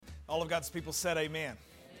All of God's people said amen.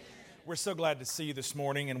 We're so glad to see you this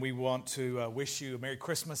morning, and we want to wish you a Merry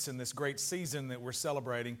Christmas in this great season that we're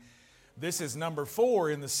celebrating. This is number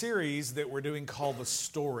 4 in the series that we're doing called The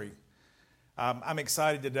Story. I'm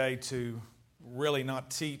excited today to really not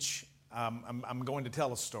teach. I'm going to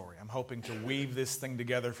tell a story. I'm hoping to weave this thing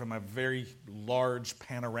together from a very large,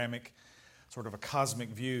 panoramic, sort of a cosmic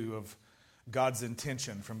view of God's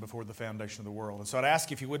intention from before the foundation of the world. And so I'd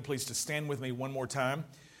ask if you would please to stand with me one more time.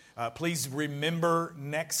 Please remember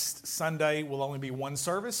next Sunday will only be one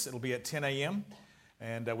service. It'll be at 10 a.m.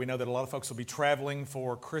 And we know that a lot of folks will be traveling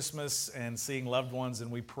for Christmas and seeing loved ones,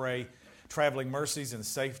 and we pray traveling mercies and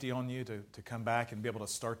safety on you to come back and be able to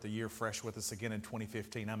start the year fresh with us again in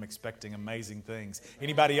 2015. I'm expecting amazing things.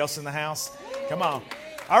 Anybody else in the house? Come on.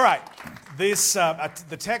 All right.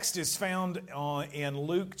 The text is found in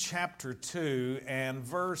Luke chapter 2 and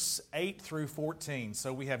verse 8 through 14.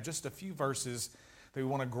 So we have just a few verses that we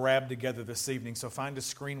want to grab together this evening. So find a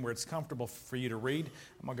screen where it's comfortable for you to read.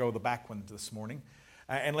 I'm going to go with the back one this morning.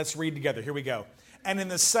 And let's read together. Here we go. And in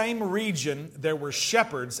the same region there were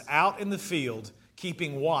shepherds out in the field,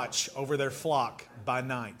 keeping watch over their flock by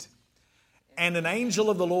night. And an angel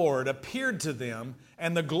of the Lord appeared to them,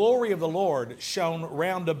 and the glory of the Lord shone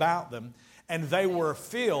round about them, and they were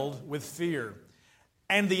filled with fear.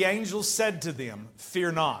 And the angel said to them,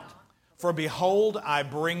 "Fear not. For behold, I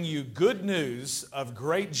bring you good news of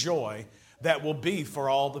great joy that will be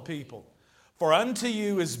for all the people. For unto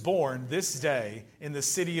you is born this day in the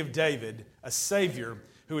city of David a Savior,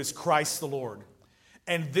 who is Christ the Lord.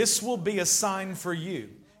 And this will be a sign for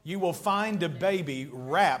you. You will find a baby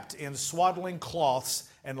wrapped in swaddling cloths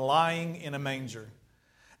and lying in a manger."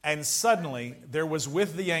 And suddenly there was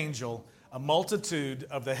with the angel a multitude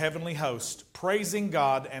of the heavenly host, praising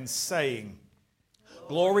God and saying,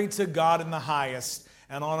 "Glory to God in the highest,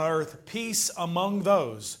 and on earth peace among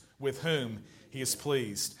those with whom He is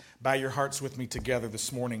pleased." Bow your hearts with me together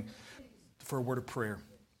this morning for a word of prayer.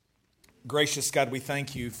 Gracious God, we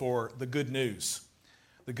thank you for the good news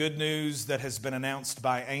that has been announced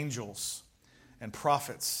by angels and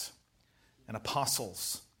prophets and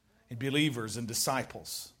apostles and believers and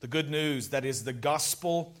disciples. The good news that is the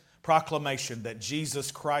gospel proclamation that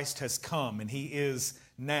Jesus Christ has come and He is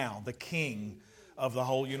now the King of the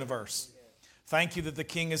whole universe. Thank you that the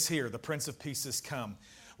King is here, the Prince of Peace has come.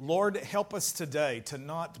 Lord, help us today to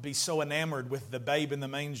not be so enamored with the babe in the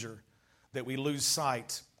manger that we lose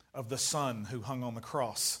sight of the Son who hung on the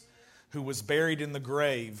cross, who was buried in the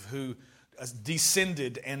grave, who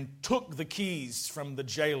descended and took the keys from the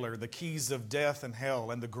jailer, the keys of death and hell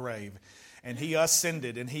and the grave. And He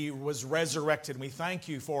ascended and He was resurrected. And we thank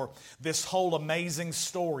you for this whole amazing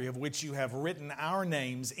story of which you have written our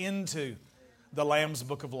names into the Lamb's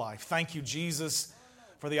Book of Life. Thank you, Jesus,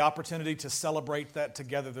 for the opportunity to celebrate that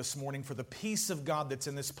together this morning, for the peace of God that's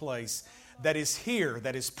in this place, that is here,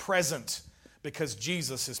 that is present, because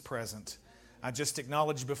Jesus is present. I just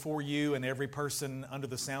acknowledge before you and every person under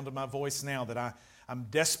the sound of my voice now that I'm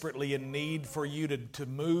desperately in need for you to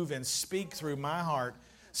move and speak through my heart.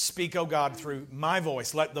 Speak, oh God, through my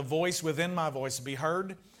voice. Let the voice within my voice be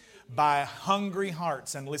heard by hungry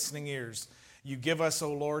hearts and listening ears. You give us,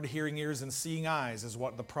 O Lord, hearing ears and seeing eyes, is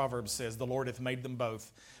what the proverb says. The Lord hath made them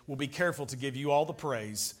both. We'll be careful to give you all the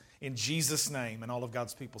praise in Jesus' name. And all of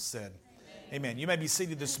God's people said, Amen. You may be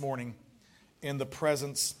seated this morning in the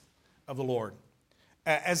presence of the Lord.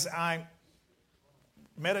 As I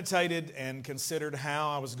meditated and considered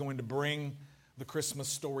how I was going to bring the Christmas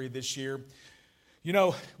story this year, you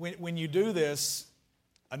know, when you do this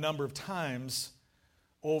a number of times,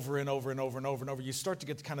 over and over and over and over and over, you start to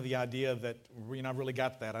get kind of the idea that, you know, I really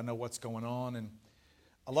got that. I know what's going on. And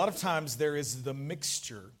a lot of times there is the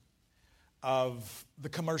mixture of the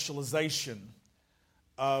commercialization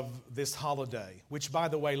of this holiday, which, by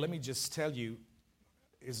the way, let me just tell you,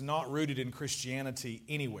 is not rooted in Christianity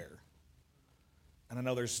anywhere. And I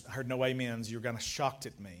know I heard no amens. You're kind of shocked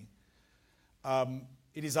at me.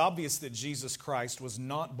 It is obvious that Jesus Christ was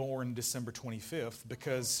not born December 25th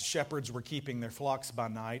because shepherds were keeping their flocks by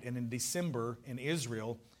night. And in December in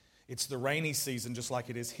Israel, it's the rainy season just like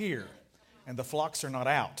it is here. And the flocks are not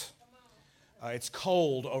out. It's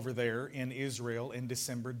cold over there in Israel in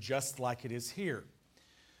December just like it is here.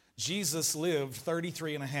 Jesus lived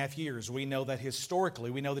 33 and a half years. We know that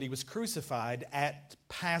historically. We know that He was crucified at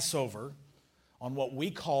Passover on what we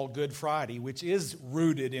call Good Friday, which is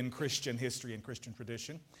rooted in Christian history and Christian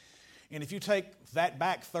tradition. And if you take that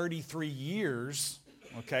back 33 years,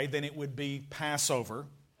 okay, then it would be Passover.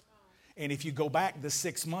 And if you go back the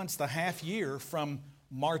 6 months, the half year from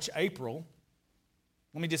March, April,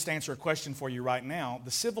 Let me just answer a question for you right now.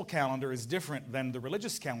 The civil calendar is different than the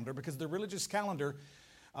religious calendar because the religious calendar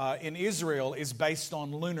in Israel is based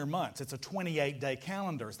on lunar months. It's a 28-day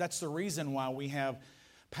calendar. That's the reason why we have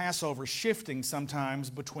Passover shifting sometimes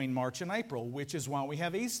between March and April, which is why we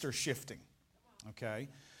have Easter shifting. Okay?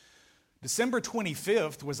 December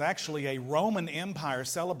 25th was actually a Roman Empire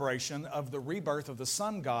celebration of the rebirth of the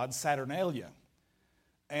sun god Saturnalia.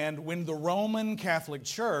 And when the Roman Catholic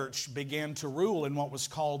Church began to rule in what was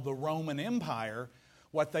called the Roman Empire,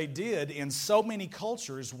 what they did in so many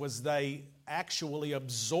cultures was they actually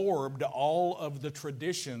absorbed all of the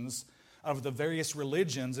traditions of the various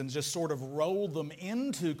religions and just sort of rolled them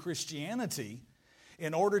into Christianity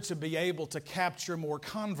in order to be able to capture more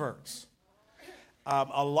converts.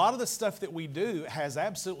 A lot of the stuff that we do has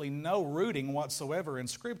absolutely no rooting whatsoever in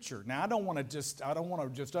Scripture. Now, I don't want to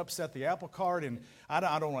just upset the apple cart, and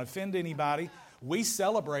I don't want to offend anybody. We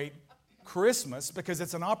celebrate Christmas because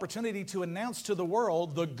it's an opportunity to announce to the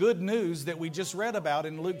world the good news that we just read about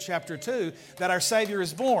in Luke chapter 2, that our Savior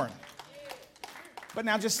is born. But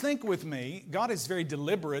now just think with me, God is very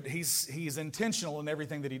deliberate. He's intentional in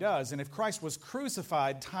everything that He does. And if Christ was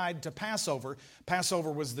crucified tied to Passover, Passover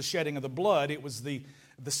was the shedding of the blood. It was the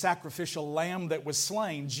sacrificial lamb that was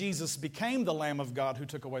slain. Jesus became the Lamb of God who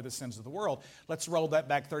took away the sins of the world. Let's roll that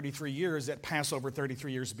back 33 years at Passover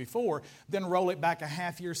 33 years before. Then roll it back a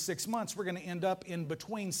half year, 6 months. We're going to end up in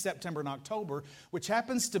between September and October, which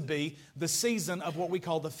happens to be the season of what we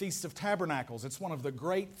call the Feast of Tabernacles. It's one of the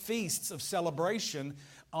great feasts of celebration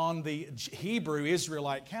on the Hebrew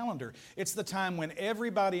Israelite calendar. It's the time when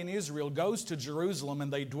everybody in Israel goes to Jerusalem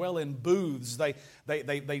and they dwell in booths. They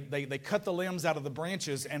cut the limbs out of the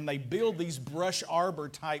branches and they build these brush arbor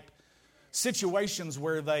type situations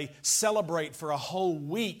where they celebrate for a whole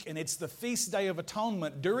week. And it's the Feast Day of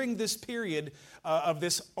Atonement during this period of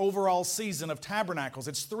this overall season of Tabernacles.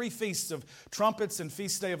 It's 3 feasts of trumpets and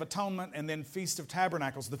Feast Day of Atonement and then Feast of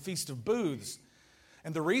Tabernacles, the Feast of Booths.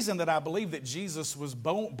 And the reason that I believe that Jesus was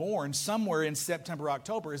born somewhere in September,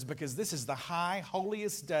 October is because this is the high,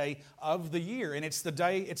 holiest day of the year. And it's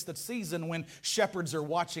the season when shepherds are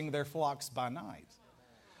watching their flocks by night.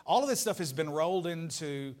 All of this stuff has been rolled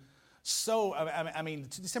into,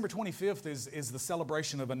 December 25th is the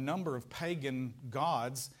celebration of a number of pagan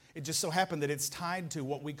gods. It just so happened that it's tied to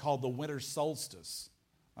what we call the winter solstice.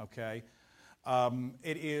 Okay?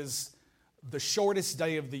 It is the shortest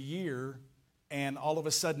day of the year, and all of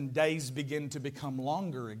a sudden, days begin to become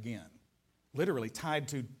longer again. Literally tied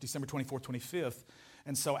to December 24th, 25th.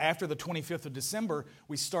 And so after the 25th of December,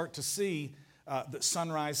 we start to see the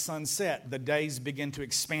sunrise, sunset. The days begin to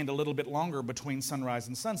expand a little bit longer between sunrise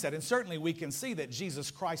and sunset. And certainly we can see that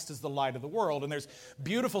Jesus Christ is the light of the world. And there's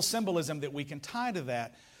beautiful symbolism that we can tie to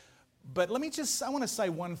that. But I want to say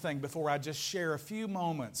one thing before I just share a few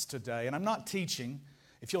moments today. And I'm not teaching.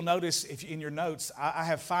 If you'll notice, in your notes, I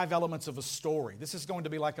have 5 elements of a story. This is going to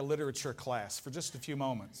be like a literature class for just a few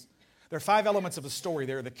moments. There are 5 elements of a story.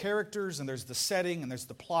 There are the characters, and there's the setting, and there's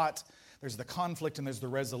the plot, there's the conflict, and there's the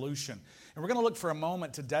resolution. And we're going to look for a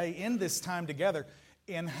moment today in this time together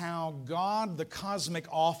in how God, the cosmic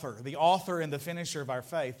author, the author and the finisher of our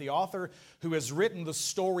faith, the author who has written the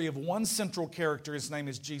story of one central character, his name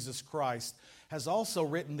is Jesus Christ, has also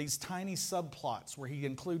written these tiny subplots where he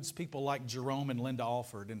includes people like Jerome and Linda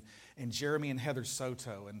Alford and Jeremy and Heather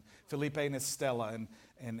Soto and Felipe and Estella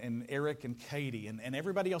and Eric and Katie and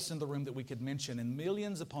everybody else in the room that we could mention, and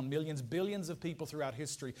millions upon millions, billions of people throughout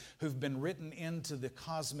history who've been written into the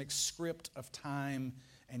cosmic script of time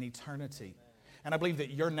and eternity. And I believe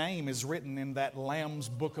that your name is written in that Lamb's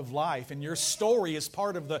book of life, and your story is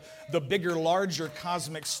part of the bigger, larger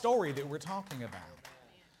cosmic story that we're talking about.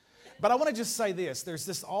 But I want to just say this.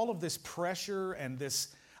 There's all of this pressure and this,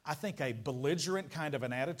 I think, a belligerent kind of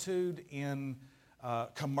an attitude in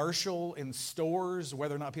commercial, in stores,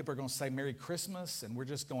 whether or not people are going to say Merry Christmas, and we're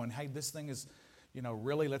just going, hey, this thing is,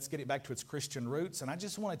 really, let's get it back to its Christian roots. And I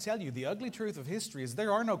just want to tell you, the ugly truth of history is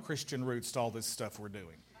there are no Christian roots to all this stuff we're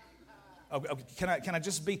doing. Can I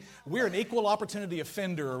just be, we're an equal opportunity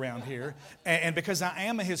offender around here, and because I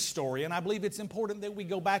am a historian, I believe it's important that we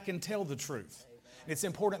go back and tell the truth. It's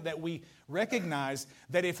important that we recognize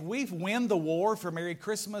that if we win the war for Merry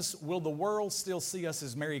Christmas, will the world still see us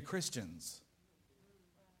as Merry Christians?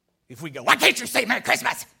 If we go, why can't you say Merry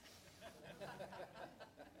Christmas?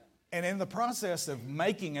 And in the process of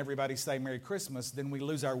making everybody say Merry Christmas, then we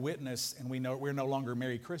lose our witness and we're no longer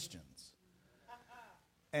Merry Christians.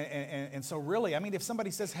 And so really, if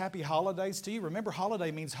somebody says Happy Holidays to you, remember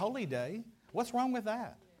holiday means holy day. What's wrong with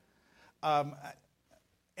that?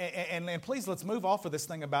 And please, let's move off of this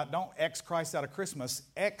thing about don't X Christ out of Christmas.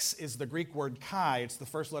 X is the Greek word chi. It's the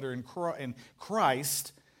first letter in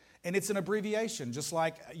Christ, and it's an abbreviation, just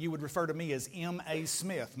like you would refer to me as M.A.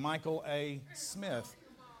 Smith, Michael A. Smith.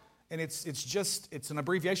 And it's an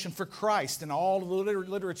abbreviation for Christ in all the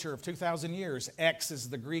literature of 2,000 years. X is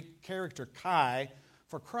the Greek character chi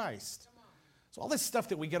for Christ. So all this stuff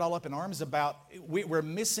that we get all up in arms about, we're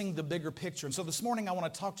missing the bigger picture. And so this morning I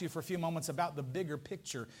want to talk to you for a few moments about the bigger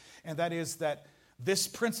picture. And that is that this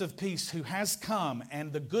Prince of Peace who has come,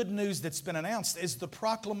 and the good news that's been announced is the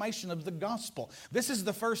proclamation of the gospel. This is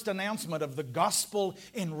the first announcement of the gospel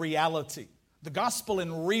in reality, the gospel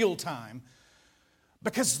in real time.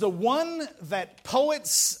 Because the one that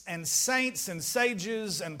poets and saints and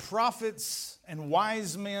sages and prophets and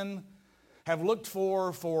wise men have looked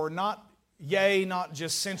for not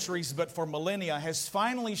just centuries, but for millennia, has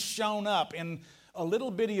finally shown up in a little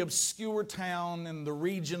bitty obscure town in the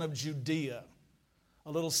region of Judea,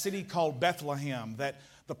 a little city called Bethlehem that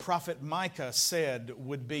the prophet Micah said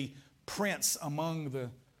would be prince among the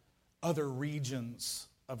other regions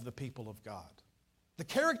of the people of God. The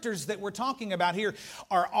characters that we're talking about here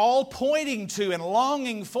are all pointing to and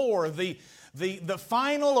longing for the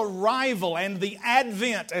final arrival and the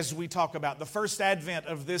advent, as we talk about, the first advent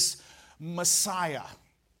of this Messiah,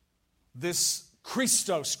 this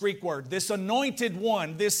Christos, Greek word, this anointed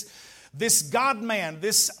one, this God-man,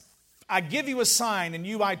 this I give you a sign and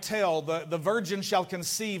you I tell, the virgin shall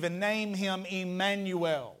conceive and name him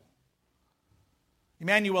Emmanuel.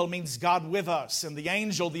 Emmanuel means God with us. And the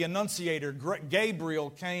angel, the annunciator, Gabriel,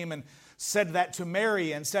 came and said that to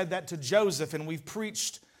Mary and said that to Joseph. And we've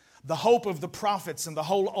preached the hope of the prophets and the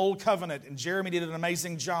whole Old Covenant. And Jeremy did an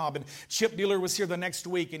amazing job. And Chip Bueller was here the next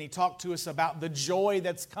week and he talked to us about the joy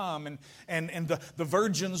that's come and the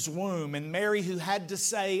virgin's womb. And Mary who had to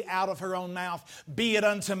say out of her own mouth, "Be it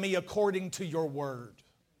unto me according to your word."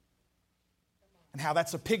 And how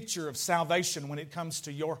that's a picture of salvation when it comes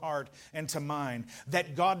to your heart and to mine.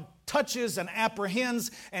 That God touches and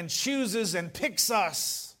apprehends and chooses and picks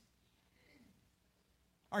us.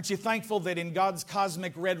 Aren't you thankful that in God's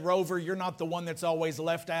cosmic Red Rover, you're not the one that's always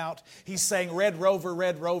left out? He's saying, Red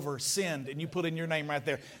Rover, send. And you put in your name right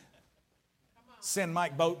there. Send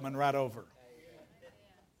Mike Boatman right over.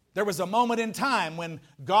 There was a moment in time when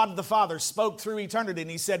God the Father spoke through eternity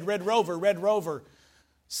and He said, Red Rover,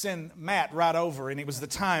 send Matt right over. And it was the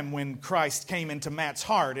time when Christ came into Matt's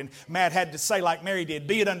heart. And Matt had to say like Mary did,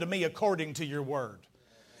 "Be it unto me according to your word."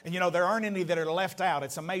 And you know, there aren't any that are left out.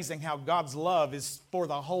 It's amazing how God's love is for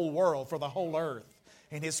the whole world, for the whole earth.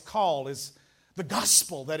 And His call is the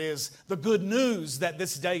gospel, that is the good news that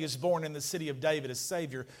this day is born in the city of David a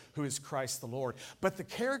Savior who is Christ the Lord. But the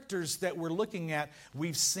characters that we're looking at,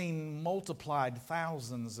 we've seen multiplied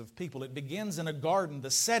thousands of people. It begins in a garden. The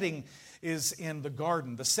setting is in the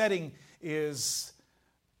garden. The setting is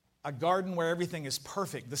a garden where everything is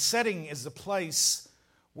perfect. The setting is a place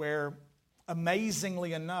where,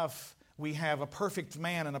 amazingly enough, we have a perfect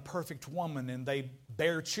man and a perfect woman, and they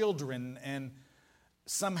bear children, and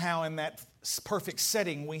somehow in that perfect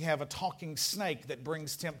setting we have a talking snake that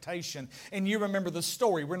brings temptation. And you remember the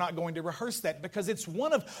story. We're not going to rehearse that because it's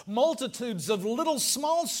one of multitudes of little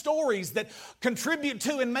small stories that contribute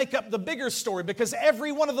to and make up the bigger story, because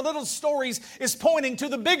every one of the little stories is pointing to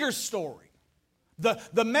the bigger story.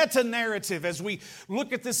 The meta-narrative, as we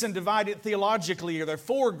look at this and divide it theologically, there are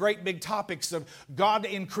four great big topics of God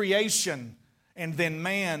in creation, and then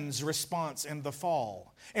man's response in the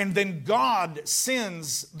fall. And then God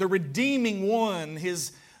sends the redeeming one,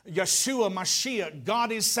 His Yeshua Mashiach.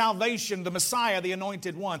 God is salvation, the Messiah, the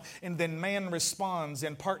anointed one. And then man responds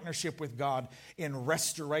in partnership with God in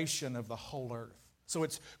restoration of the whole earth. So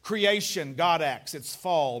it's creation, God acts. It's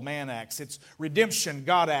fall, man acts. It's redemption,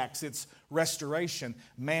 God acts. It's restoration,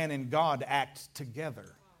 man and God act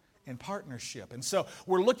together in partnership. And so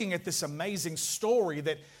we're looking at this amazing story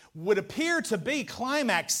that would appear to be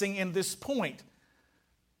climaxing in this point.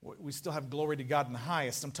 We still have glory to God in the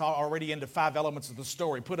highest. I'm already into 5 elements of the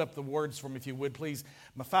story. Put up the words for me if you would, please.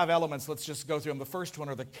 My 5 elements, let's just go through them. The first one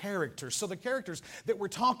are the characters. So the characters that we're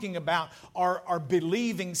talking about are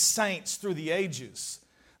believing saints through the ages.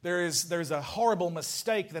 There's a horrible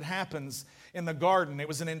mistake that happens in the garden. It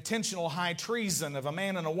was an intentional high treason of a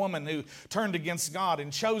man and a woman who turned against God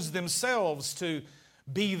and chose themselves to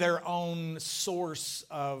be their own source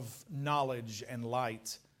of knowledge and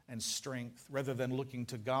light and strength rather than looking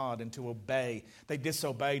to God and to obey. They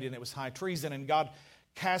disobeyed and it was high treason, and God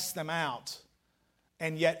cast them out.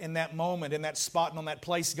 And yet in that moment, in that spot and on that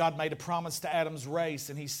place, God made a promise to Adam's race,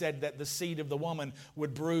 and He said that the seed of the woman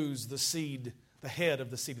would bruise the head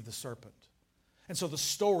of the seed of the serpent. And so the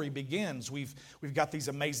story begins. We've got these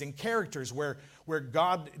amazing characters where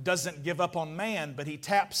God doesn't give up on man, but he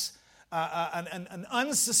taps an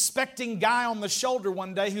unsuspecting guy on the shoulder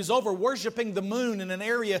one day who's over worshiping the moon in an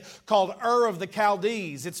area called Ur of the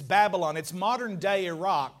Chaldees. It's Babylon. It's modern-day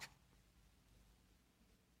Iraq.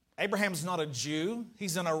 Abraham's not a Jew.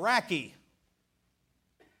 He's an Iraqi.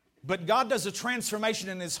 But God does a transformation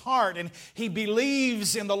in his heart, and he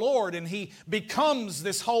believes in the Lord, and he becomes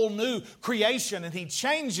this whole new creation, and he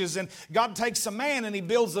changes, and God takes a man and he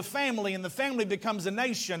builds a family, and the family becomes a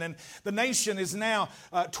nation, and the nation is now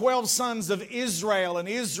 12 sons of Israel, and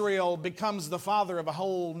Israel becomes the father of a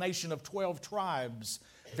whole nation of 12 tribes.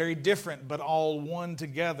 Very different, but all one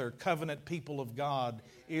together, covenant people of God,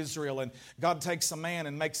 Israel. And God takes a man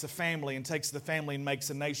and makes a family, and takes the family and makes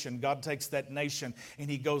a nation. God takes that nation and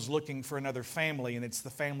he goes looking for another family, and it's the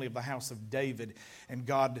family of the house of David. And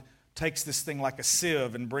God takes this thing like a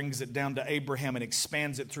sieve and brings it down to Abraham and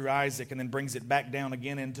expands it through Isaac, and then brings it back down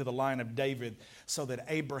again into the line of David, so that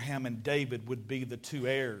Abraham and David would be the two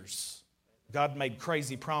heirs. God made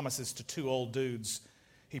crazy promises to two old dudes.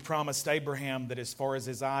 He promised Abraham that as far as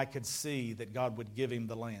his eye could see, that God would give him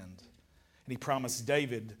the land. And he promised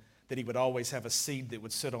David that he would always have a seed that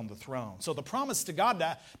would sit on the throne. So the promise to God,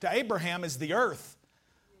 to Abraham, is the earth.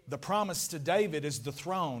 The promise to David is the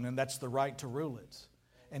throne, and that's the right to rule it.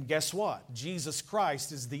 And guess what? Jesus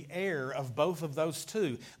Christ is the heir of both of those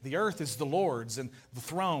two. The earth is the Lord's, and the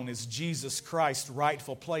throne is Jesus Christ's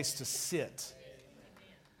rightful place to sit.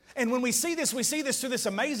 And when we see this through this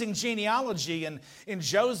amazing genealogy in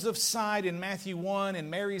Joseph's side in Matthew 1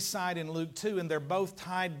 and Mary's side in Luke 2, and they're both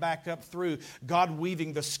tied back up through God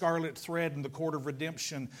weaving the scarlet thread and the cord of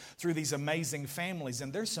redemption through these amazing families.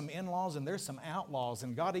 And there's some in-laws and there's some outlaws,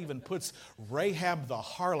 and God even puts Rahab the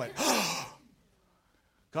harlot.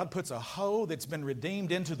 God puts a hoe that's been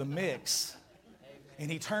redeemed into the mix. And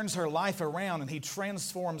he turns her life around, and he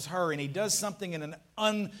transforms her, and he does something in an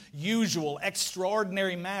unusual,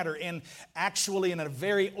 extraordinary manner, and actually in a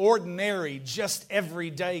very ordinary, just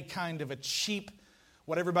everyday kind of a cheap,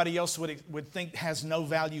 what everybody else would think has no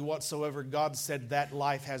value whatsoever. God said that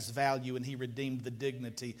life has value, and he redeemed the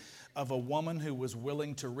dignity of a woman who was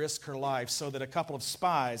willing to risk her life so that a couple of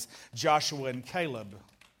spies, Joshua and Caleb,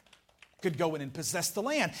 could go in and possess the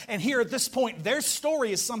land. And here at this point, their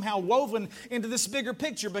story is somehow woven into this bigger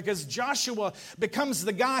picture, because Joshua becomes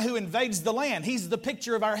the guy who invades the land. He's the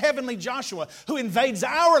picture of our heavenly Joshua, who invades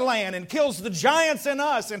our land and kills the giants in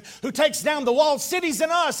us, and who takes down the walled cities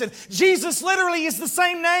in us. And Jesus literally is the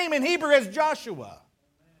same name in Hebrew as Joshua.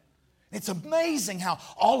 It's amazing how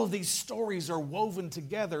all of these stories are woven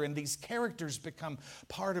together, and these characters become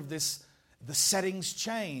part of this. The settings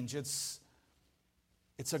change. It's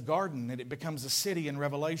a garden, and it becomes a city in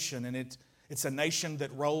Revelation, and it's a nation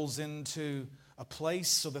that rolls into a place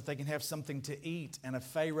so that they can have something to eat, and a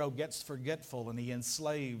Pharaoh gets forgetful, and he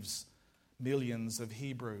enslaves millions of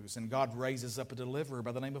Hebrews, and God raises up a deliverer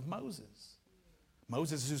by the name of Moses.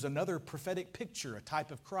 Moses is another prophetic picture, a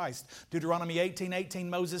type of Christ. Deuteronomy 18:18,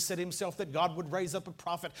 Moses said himself that God would raise up a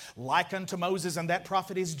prophet like unto Moses, and that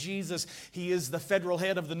prophet is Jesus. He is the federal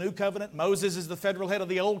head of the new covenant. Moses is the federal head of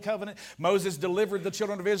the old covenant. Moses delivered the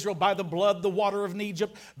children of Israel by the blood, the water of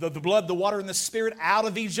Egypt, the blood, the water, and the Spirit out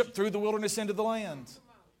of Egypt through the wilderness into the land.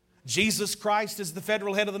 Jesus Christ is the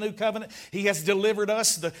federal head of the new covenant. He has delivered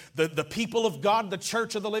us, the people of God, the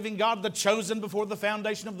church of the living God, the chosen before the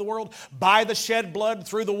foundation of the world, by the shed blood,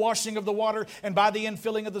 through the washing of the water, and by the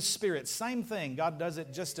infilling of the Spirit. Same thing. God does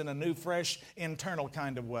it just in a new, fresh, internal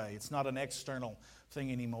kind of way. It's not an external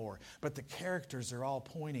thing anymore. But the characters are all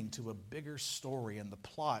pointing to a bigger story, and the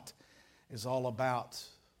plot is all about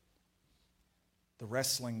the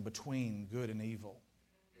wrestling between good and evil.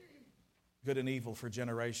 Good and evil for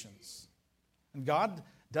generations. And God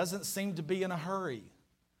doesn't seem to be in a hurry.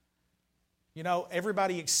 You know,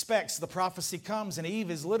 everybody expects the prophecy comes, and Eve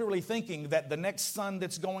is literally thinking that the next son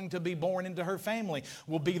that's going to be born into her family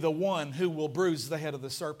will be the one who will bruise the head of the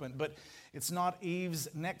serpent. But it's not Eve's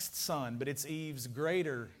next son, but it's Eve's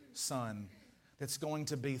greater son that's going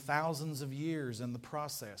to be thousands of years in the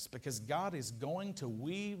process, because God is going to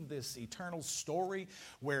weave this eternal story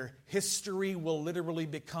where history will literally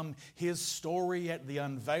become His story at the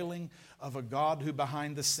unveiling of a God who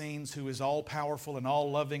behind the scenes, who is all powerful and all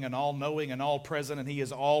loving and all knowing and all present, and He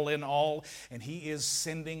is all in all, and He is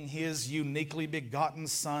sending His uniquely begotten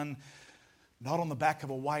Son, not on the back of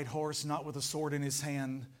a white horse, not with a sword in His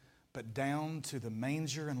hand, but down to the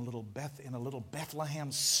manger in a little Bethlehem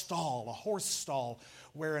stall, a horse stall,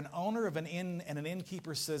 where an owner of an inn and an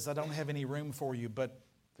innkeeper says, I don't have any room for you, but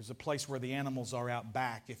there's a place where the animals are out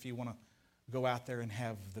back if you want to go out there and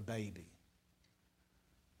have the baby.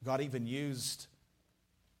 God even used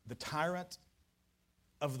the tyrant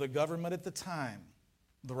of the government at the time,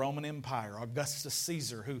 the Roman Empire, Augustus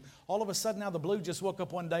Caesar, who all of a sudden out of the blue just woke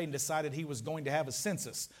up one day and decided he was going to have a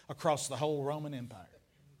census across the whole Roman Empire.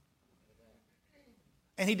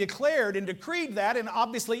 And he declared and decreed that, and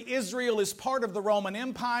obviously Israel is part of the Roman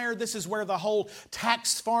Empire. This is where the whole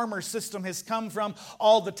tax farmer system has come from.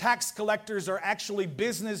 All the tax collectors are actually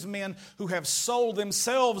businessmen who have sold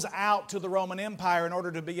themselves out to the Roman Empire in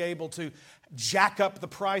order to be able to jack up the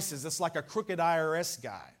prices. It's like a crooked IRS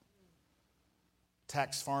guy.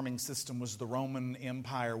 Tax farming system was the Roman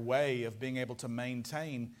Empire way of being able to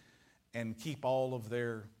maintain and keep all of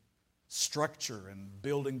their structure and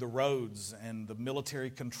building the roads and the military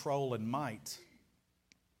control and might.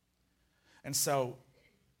 And so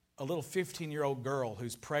a little 15-year-old girl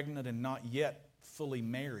who's pregnant and not yet fully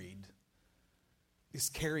married is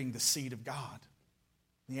carrying the seed of God.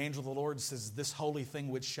 The angel of the Lord says, "This holy thing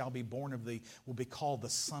which shall be born of thee will be called the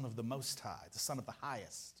Son of the Most High," the Son of the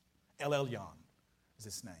Highest. El Elyon is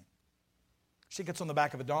his name. She gets on the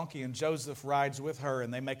back of a donkey and Joseph rides with her,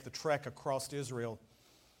 and they make the trek across Israel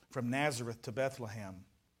from Nazareth to Bethlehem.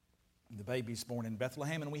 The baby's born in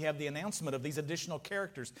Bethlehem, and we have the announcement of these additional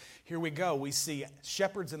characters. Here we go. We see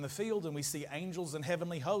shepherds in the field, and we see angels and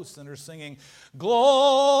heavenly hosts, and they're singing, "Gloria."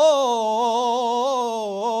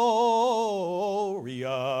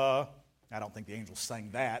 I don't think the angels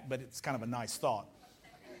sang that, but it's kind of a nice thought.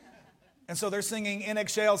 And so they're singing "In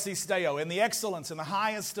excelsis Deo," in the excellence and the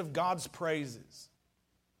highest of God's praises.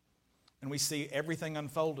 And we see everything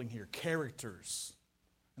unfolding here, characters.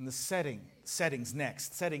 And the settings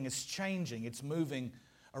next. Setting is changing. It's moving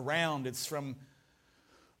around. It's from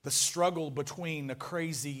the struggle between a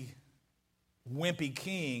crazy, wimpy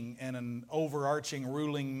king and an overarching,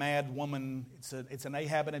 ruling, mad woman. It's an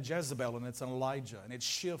Ahab and a Jezebel, and it's an Elijah. And it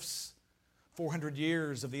shifts 400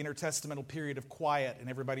 years of the intertestamental period of quiet, and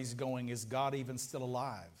everybody's going, is God even still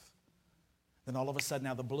alive? Then all of a sudden,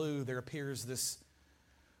 out of the blue, there appears this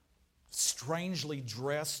strangely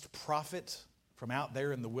dressed prophet from out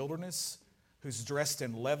there in the wilderness, who's dressed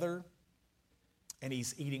in leather, and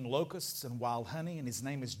he's eating locusts and wild honey, and his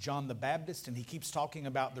name is John the Baptist, and he keeps talking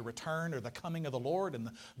about the return or the coming of the Lord, and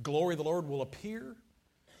the glory of the Lord will appear.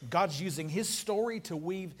 God's using his story to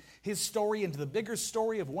weave his story into the bigger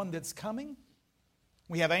story of one that's coming.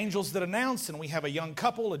 We have angels that announce, and we have a young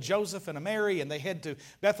couple, a Joseph and a Mary, and they head to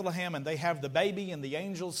Bethlehem, and they have the baby, and the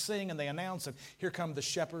angels sing, and they announce, and here come the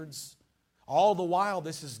shepherds. All the while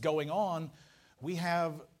this is going on, we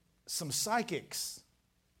have some psychics,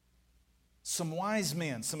 some wise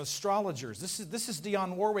men, some astrologers. This is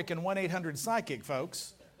Dionne Warwick and 1-800-PSYCHIC,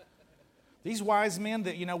 folks. These wise men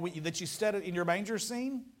that that you studied in your manger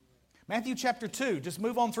scene. Matthew chapter 2. Just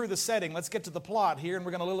move on through the setting. Let's get to the plot here, and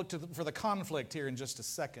we're going to look for the conflict here in just a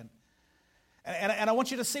second. And I want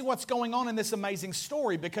you to see what's going on in this amazing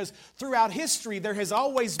story, because throughout history there has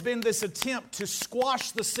always been this attempt to squash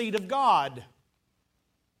the seed of God.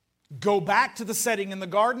 Go back to the setting in the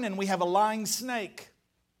garden, and we have a lying snake.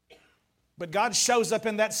 But God shows up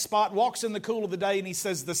in that spot, walks in the cool of the day, and he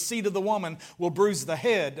says, "The seed of the woman will bruise the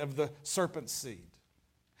head of the serpent's seed."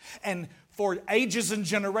 And for ages and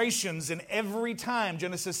generations, and every time,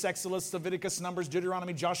 Genesis, Exodus, Leviticus, Numbers,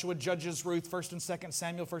 Deuteronomy, Joshua, Judges, Ruth, 1st and 2nd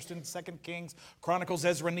Samuel, 1st and 2nd Kings, Chronicles,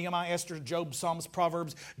 Ezra, Nehemiah, Esther, Job, Psalms,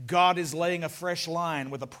 Proverbs, God is laying a fresh line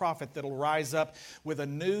with a prophet that'll rise up with a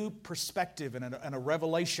new perspective and a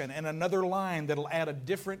revelation, and another line that'll add a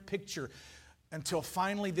different picture, until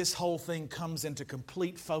finally this whole thing comes into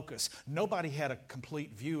complete focus. Nobody had a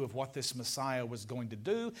complete view of what this Messiah was going to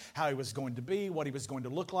do, how he was going to be, what he was going to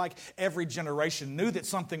look like. Every generation knew that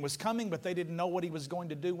something was coming, but they didn't know what he was going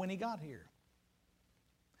to do when he got here.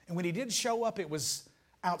 And when he did show up, it was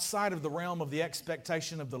outside of the realm of the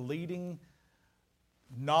expectation of the leading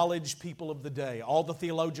knowledge people of the day. All the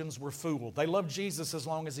theologians were fooled. They loved Jesus as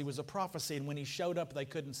long as he was a prophecy, and when he showed up, they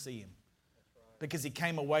couldn't see him because he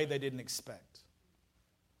came a way they didn't expect.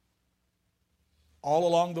 All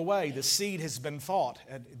along the way, the seed has been fought.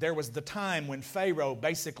 And there was the time when Pharaoh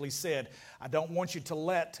basically said, "I don't want you to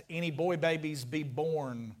let any boy babies be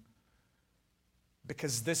born,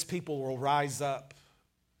 because this people will rise up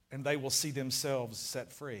and they will see themselves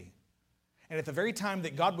set free." And at the very time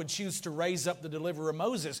that God would choose to raise up the deliverer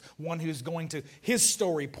Moses, one who's going to, his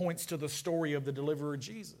story points to the story of the deliverer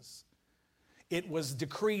Jesus. It was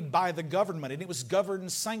decreed by the government, and it was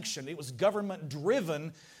government sanctioned. It was government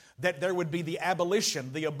driven that there would be the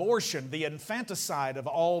abolition, the abortion, the infanticide of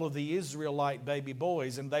all of the Israelite baby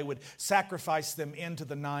boys, and they would sacrifice them into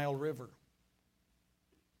the Nile River.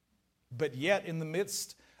 But yet, in the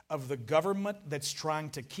midst of the government that's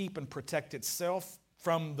trying to keep and protect itself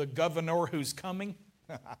from the governor who's coming.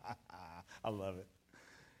 I love it.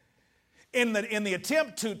 In the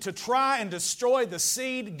attempt to try and destroy the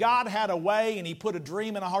seed, God had a way, and He put a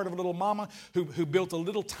dream in the heart of a little mama who built a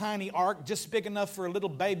little tiny ark just big enough for a little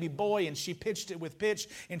baby boy, and she pitched it with pitch,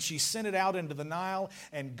 and she sent it out into the Nile,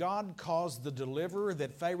 and God caused the deliverer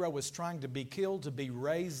that Pharaoh was trying to be killed to be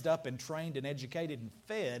raised up and trained and educated and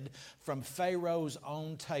fed from Pharaoh's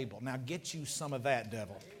own table. Now get you some of that,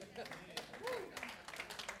 devil.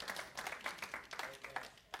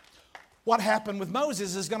 What happened with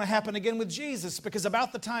Moses is going to happen again with Jesus, because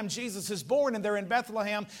about the time Jesus is born and they're in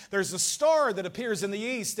Bethlehem, there's a star that appears in the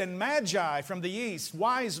east, and magi from the east,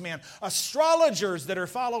 wise men, astrologers that are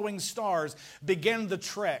following stars, begin the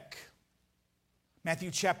trek.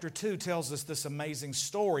 Matthew chapter 2 tells us this amazing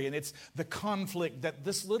story, and it's the conflict that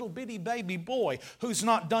this little bitty baby boy, who's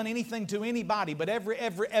not done anything to anybody, but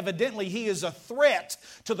evidently he is a threat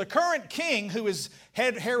to the current king, who is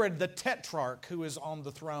Herod the Tetrarch, who is on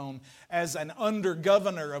the throne as an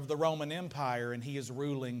under-governor of the Roman Empire, and he is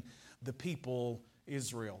ruling the people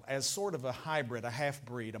Israel as sort of a hybrid, a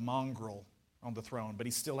half-breed, a mongrel on the throne, but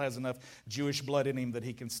he still has enough Jewish blood in him that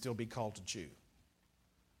he can still be called a Jew.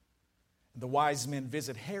 The wise men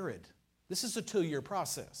visit Herod. This is a 2-year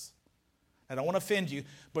process. I don't want to offend you,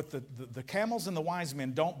 but the camels and the wise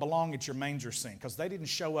men don't belong at your manger scene, because they didn't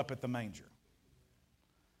show up at the manger.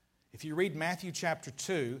 If you read Matthew chapter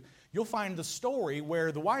 2, you'll find the story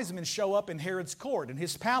where the wise men show up in Herod's court, in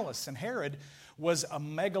his palace. And Herod was a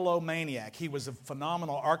megalomaniac. He was a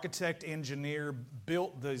phenomenal architect, engineer,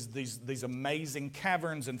 built these amazing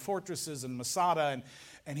caverns and fortresses and Masada,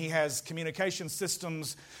 and he has communication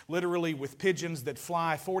systems literally with pigeons that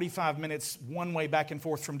fly 45 minutes one way back and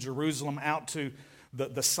forth from Jerusalem out to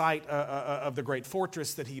the site of the great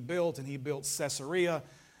fortress that he built. And he built Caesarea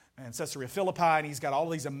and Caesarea Philippi, and he's got all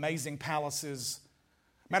these amazing palaces.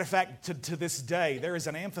 Matter of fact, to this day, there is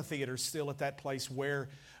an amphitheater still at that place where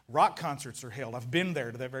rock concerts are held. I've been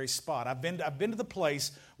there to that very spot. I've been to the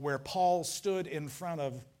place where Paul stood in front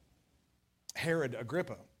of Herod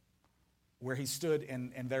Agrippa, where he stood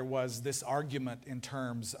and there was this argument in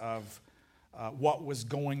terms of what was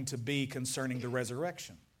going to be concerning the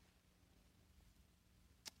resurrection.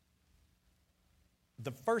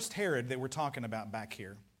 The first Herod that we're talking about back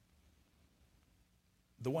here,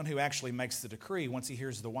 the one who actually makes the decree once he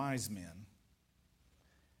hears the wise men,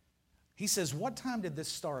 he says, "What time did this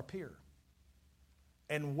star appear?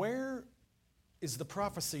 And where is the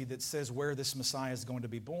prophecy that says where this Messiah is going to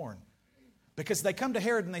be born?" Because they come to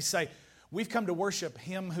Herod and they say, "We've come to worship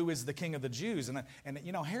him who is the king of the Jews." And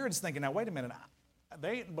you know, Herod's thinking, now wait a minute,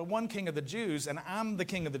 they ain't but one king of the Jews, and I'm the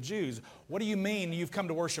king of the Jews. What do you mean you've come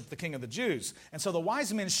to worship the king of the Jews? And so the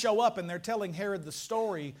wise men show up and they're telling Herod the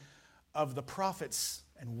story of the prophets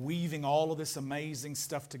and weaving all of this amazing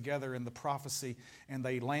stuff together in the prophecy. And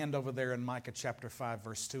they land over there in Micah chapter 5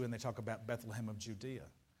 verse 2, and they talk about Bethlehem of Judea.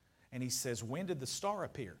 And he says, when did the star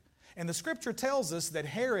appear? And the scripture tells us that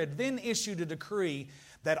Herod then issued a decree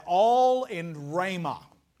that all in Ramah,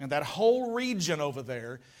 and that whole region over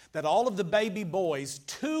there, that all of the baby boys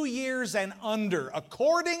 2 years and under,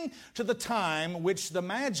 according to the time which the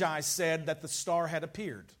Magi said that the star had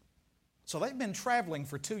appeared. So they've been traveling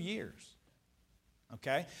for 2 years.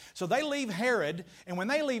 Okay? So they leave Herod, and when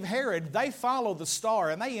they leave Herod, they follow the star,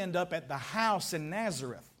 and they end up at the house in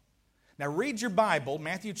Nazareth. Now read your Bible.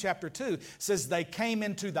 Matthew chapter 2 says they came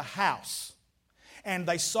into the house and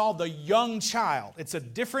they saw the young child. It's a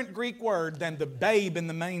different Greek word than the babe in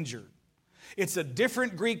the manger. It's a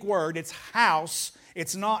different Greek word. It's house.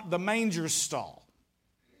 It's not the manger stall.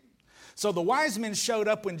 So the wise men showed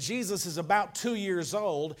up when Jesus is about 2 years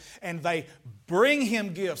old, and they bring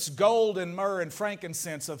him gifts, gold and myrrh and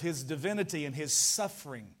frankincense of his divinity and his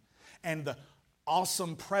suffering and the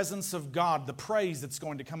awesome presence of God, the praise that's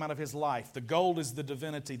going to come out of his life. The gold is the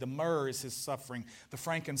divinity, the myrrh is his suffering, the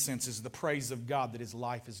frankincense is the praise of God that his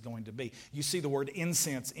life is going to be. You see the word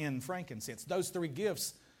incense in frankincense. Those three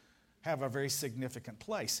gifts have a very significant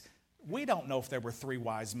place. We don't know if there were three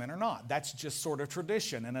wise men or not. That's just sort of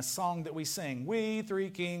tradition and a song that we sing. We three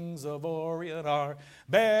kings of Orient are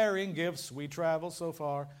bearing gifts, we travel so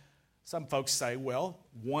far. Some folks say, well,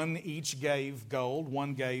 one each gave gold,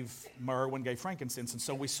 one gave myrrh, one gave frankincense. And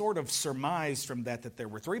so we sort of surmised from that there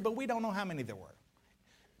were three, but we don't know how many there were.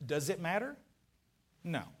 Does it matter?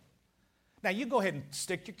 No. Now, you go ahead and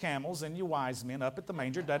stick your camels and your wise men up at the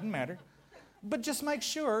manger. Doesn't matter. But just make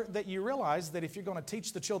sure that you realize that if you're going to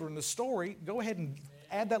teach the children the story, go ahead and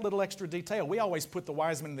add that little extra detail. We always put the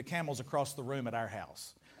wise men and the camels across the room at our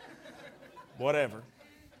house. Whatever.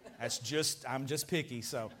 I'm just picky,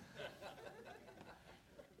 so.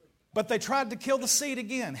 But they tried to kill the seed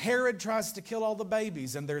again. Herod tries to kill all the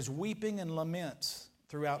babies, and there's weeping and lament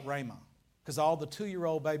throughout Ramah because all the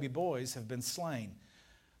 2-year-old baby boys have been slain.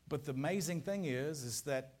 But the amazing thing is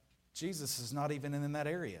that Jesus is not even in that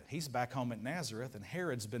area. He's back home at Nazareth, and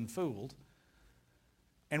Herod's been fooled.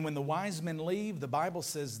 And when the wise men leave, the Bible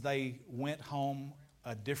says they went home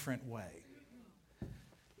a different way.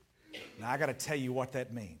 Now, I got to tell you what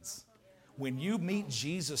that means. When you meet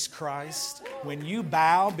Jesus Christ, when you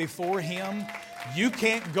bow before Him, you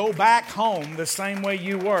can't go back home the same way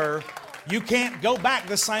you were. You can't go back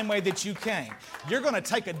the same way that you came. You're going to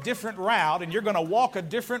take a different route, and you're going to walk a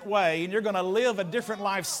different way, and you're going to live a different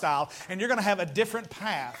lifestyle, and you're going to have a different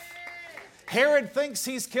path. Herod thinks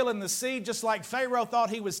he's killing the seed just like Pharaoh thought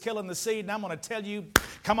he was killing the seed. And I'm going to tell you,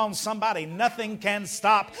 come on somebody, nothing can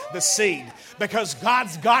stop the seed because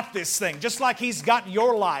God's got this thing just like He's got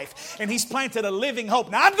your life and He's planted a living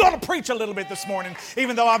hope. Now I'm going to preach a little bit this morning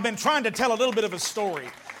even though I've been trying to tell a little bit of a story.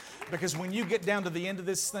 Because when you get down to the end of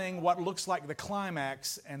this thing, what looks like the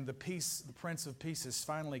climax and the Prince of Peace has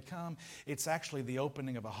finally come, it's actually the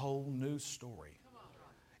opening of a whole new story.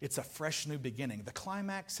 It's a fresh new beginning. The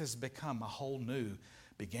climax has become a whole new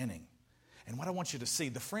beginning. And what I want you to see,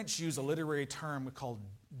 the French use a literary term called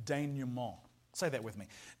denouement. Say that with me.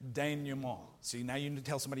 Denouement. See, now you need to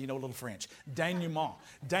tell somebody you know a little French. Denouement.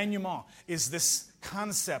 Denouement is this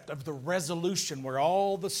concept of the resolution where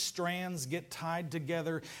all the strands get tied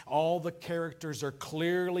together, all the characters are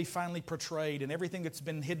clearly finally portrayed, and everything that's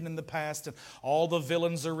been hidden in the past, and all the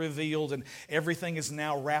villains are revealed, and everything is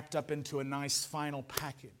now wrapped up into a nice final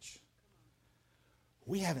package.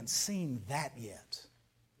 We haven't seen that yet.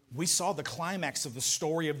 We saw the climax of the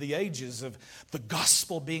story of the ages, of the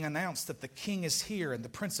gospel being announced that the King is here and the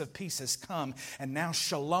Prince of Peace has come. And now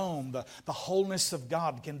shalom, the wholeness of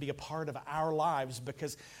God can be a part of our lives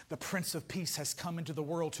because the Prince of Peace has come into the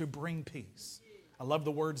world to bring peace. I love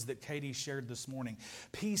the words that Katie shared this morning.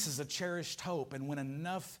 Peace is a cherished hope, and when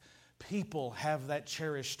enough people have that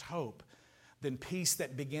cherished hope, then peace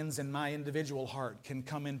that begins in my individual heart can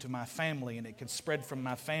come into my family, and it can spread from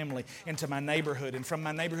my family into my neighborhood, and from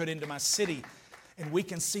my neighborhood into my city. And we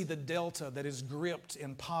can see the delta that is gripped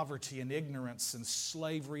in poverty and ignorance and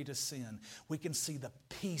slavery to sin. We can see the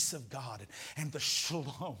peace of God and the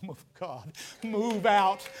shalom of God move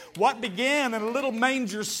out. What began in a little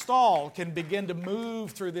manger stall can begin to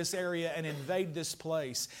move through this area and invade this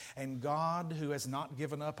place. And God, who has not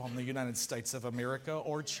given up on the United States of America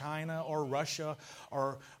or China or Russia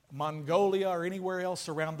or Mongolia or anywhere else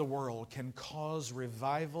around the world, can cause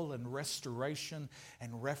revival and restoration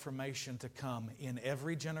and reformation to come in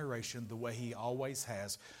every generation the way He always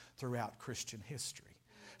has throughout Christian history.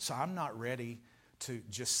 So I'm not ready to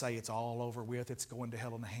just say it's all over with, it's going to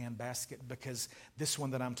hell in a handbasket, because this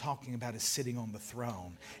one that I'm talking about is sitting on the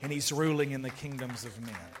throne and He's ruling in the kingdoms of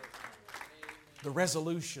men. The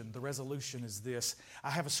resolution is this. I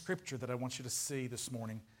have a scripture that I want you to see this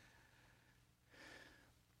morning.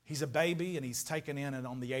 He's a baby, and He's taken in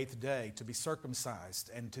on the 8th day to be circumcised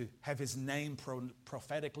and to have His name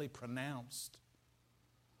prophetically pronounced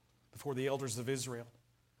before the elders of Israel.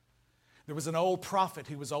 There was an old prophet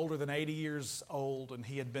who was older than 80 years old, and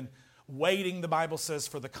he had been waiting, the Bible says,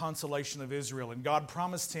 for the consolation of Israel. And God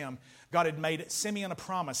promised him, God had made Simeon a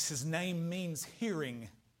promise. His name means hearing.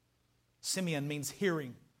 Simeon means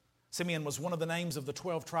hearing. Simeon was one of the names of the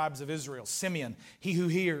 12 tribes of Israel. Simeon, he who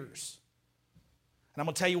hears. And I'm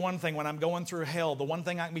going to tell you one thing, when I'm going through hell, the one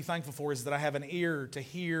thing I can be thankful for is that I have an ear to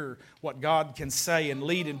hear what God can say and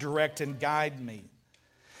lead and direct and guide me.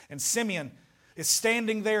 And Simeon is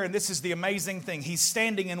standing there, and this is the amazing thing. He's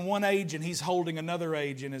standing in one age and he's holding another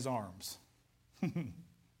age in his arms.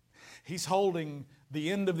 He's holding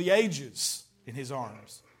the end of the ages in his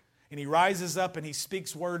arms. And he rises up and he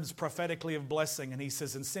speaks words prophetically of blessing. And he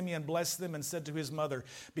says, and Simeon blessed them and said to his mother,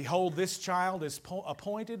 behold, this child is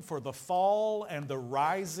appointed for the fall and the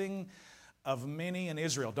rising of many in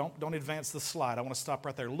Israel. Don't advance the slide. I want to stop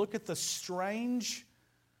right there. Look at the strange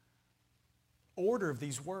order of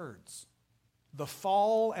these words. The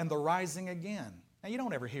fall and the rising again. Now, you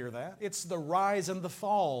don't ever hear that. It's the rise and the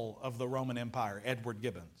fall of the Roman Empire, Edward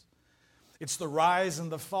Gibbons. It's the rise and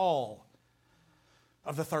the fall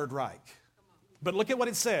of the Third Reich. But look at what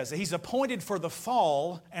it says. He's appointed for the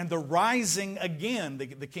fall and the rising again,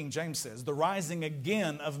 the King James says, the rising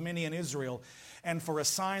again of many in Israel, and for a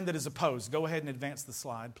sign that is opposed. Go ahead and advance the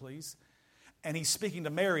slide, please. And he's speaking to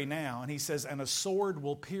Mary now, and he says, and a sword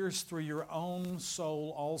will pierce through your own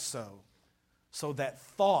soul also, so that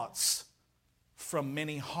thoughts from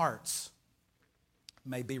many hearts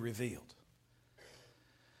may be revealed.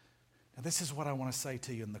 Now, this is what I want to say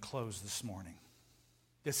to you in the close this morning.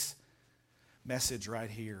 This message right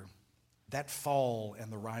here, that fall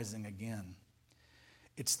and the rising again,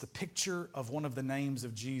 it's the picture of one of the names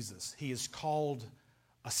of Jesus. He is called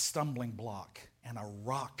a stumbling block and a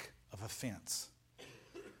rock of offense.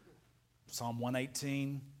 Psalm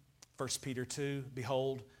 118, 1 Peter 2,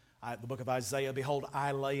 behold, the book of Isaiah, behold,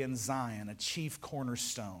 I lay in Zion a chief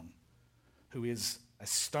cornerstone, who is a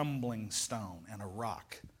stumbling stone and a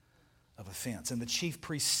rock of offense. And the chief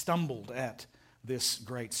priest stumbled at this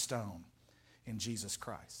great stone in Jesus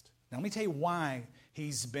Christ. Now let me tell you why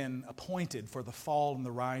he's been appointed for the fall and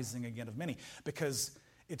the rising again of many. Because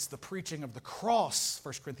it's the preaching of the cross,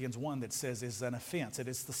 1 Corinthians 1, that says is an offense. It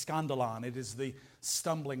is the scandalon. It is the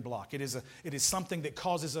stumbling block. It is something that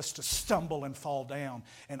causes us to stumble and fall down.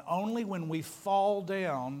 And only when we fall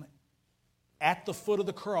down at the foot of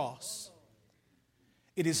the cross,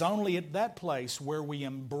 it is only at that place where we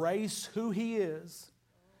embrace who He is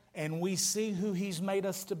and we see who He's made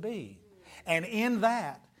us to be. And in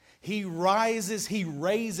that, He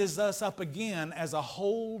raises us up again as a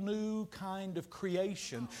whole new kind of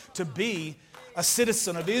creation to be a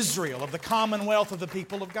citizen of Israel, of the commonwealth of the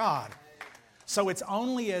people of God. So it's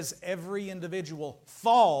only as every individual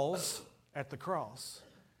falls at the cross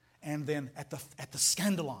and then at the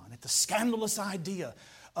scandalon, at the scandalous idea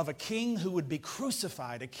of a king who would be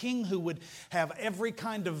crucified, a king who would have every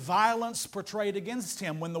kind of violence portrayed against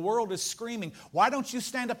him when the world is screaming, why don't you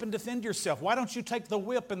stand up and defend yourself? Why don't you take the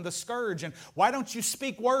whip and the scourge? And why don't you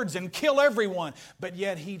speak words and kill everyone? But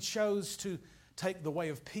yet He chose to take the way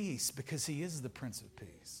of peace because He is the Prince of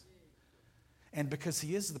Peace. And because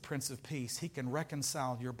He is the Prince of Peace, He can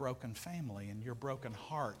reconcile your broken family and your broken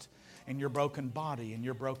heart and your broken body and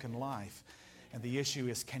your broken life. And the issue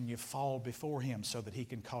is, can you fall before Him so that He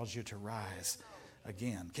can cause you to rise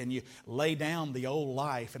again? Can you lay down the old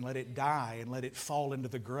life and let it die and let it fall into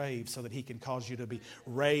the grave so that He can cause you to be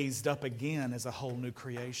raised up again as a whole new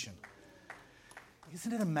creation?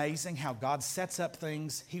 Isn't it amazing how God sets up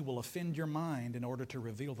things? He will offend your mind in order to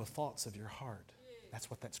reveal the thoughts of your heart. That's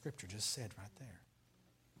what that scripture just said right there.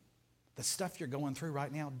 The stuff you're going through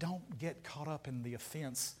right now, don't get caught up in the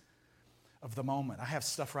offense of the moment. I have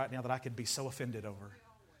stuff right now that I could be so offended over.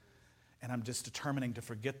 And I'm just determining to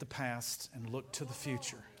forget the past and look to the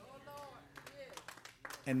future.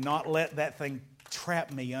 And not let that thing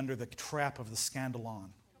trap me under the trap of the scandalon.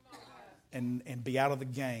 And be out of the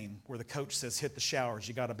game where the coach says, hit the showers.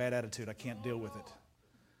 You got a bad attitude. I can't deal with it.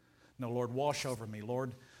 No, Lord, wash over me.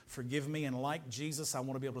 Lord, forgive me. And like Jesus, I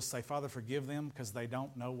want to be able to say, Father, forgive them because they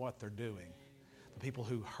don't know what they're doing. The people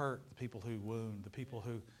who hurt, the people who wound, the people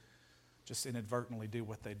who just inadvertently do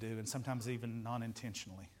what they do, and sometimes even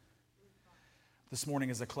non-intentionally. This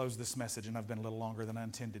morning as I close this message, and I've been a little longer than I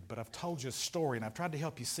intended, but I've told you a story, and I've tried to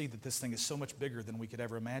help you see that this thing is so much bigger than we could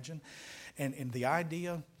ever imagine. And the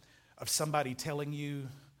idea of somebody telling you,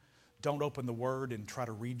 don't open the Word and try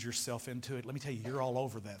to read yourself into it, let me tell you, you're all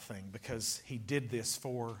over that thing because He did this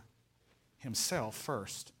for Himself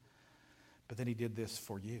first, but then He did this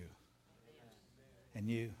for you. And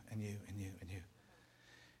you, and you, and you, and you.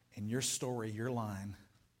 And your story, your line,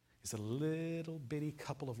 is a little bitty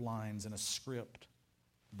couple of lines in a script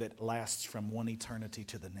that lasts from one eternity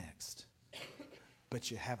to the next.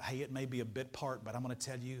 But you have, hey, it may be a bit part, but I'm going to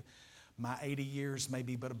tell you, my 80 years may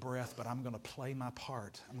be but a breath, but I'm going to play my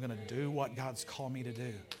part. I'm going to do what God's called me to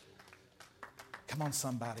do. Come on,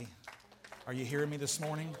 somebody. Are you hearing me this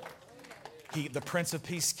morning? The Prince of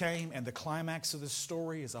Peace came, and the climax of this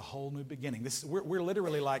story is a whole new beginning. We're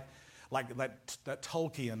literally like that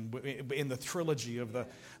Tolkien in the trilogy of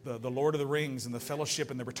the Lord of the Rings and the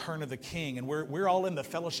Fellowship and the Return of the King. And we're all in the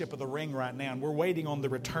Fellowship of the Ring right now, and we're waiting on the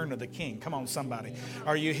return of the King. Come on, somebody.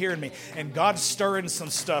 Are you hearing me? And God's stirring some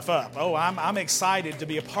stuff up. Oh, I'm excited to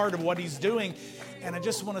be a part of what He's doing. And I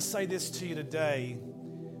just want to say this to you today.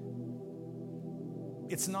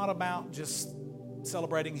 It's not about just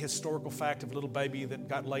celebrating a historical fact of a little baby that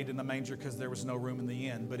got laid in a manger because there was no room in the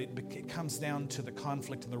inn, but it comes down to the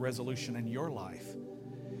conflict and the resolution in your life.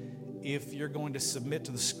 If you're going to submit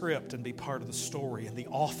to the script and be part of the story and the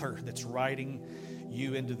author that's writing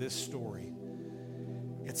you into this story,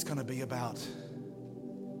 it's going to be about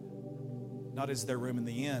not is there room in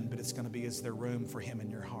the inn, but it's going to be is there room for Him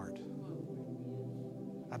in your heart.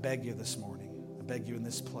 I beg you this morning, I beg you in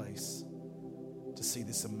this place to see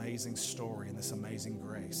this amazing story and this amazing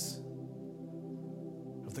grace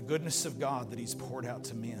of the goodness of God that He's poured out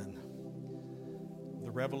to men,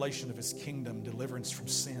 the revelation of His kingdom, deliverance from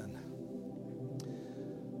sin,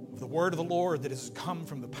 of the word of the Lord that has come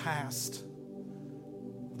from the past,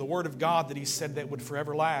 the word of God that He said that would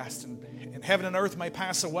forever last, and heaven and earth may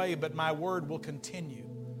pass away, but my word will continue.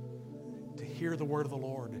 To hear the word of the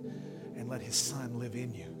Lord and let His Son live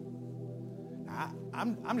in you.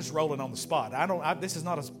 I'm just rolling on the spot. This is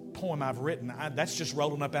not a poem I've written. That's just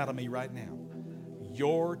rolling up out of me right now.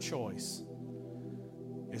 Your choice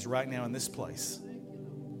is right now in this place.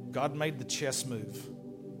 God made the chess move.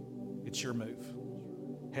 It's your move.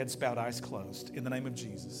 Heads bowed, eyes closed. In the name of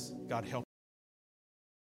Jesus, God help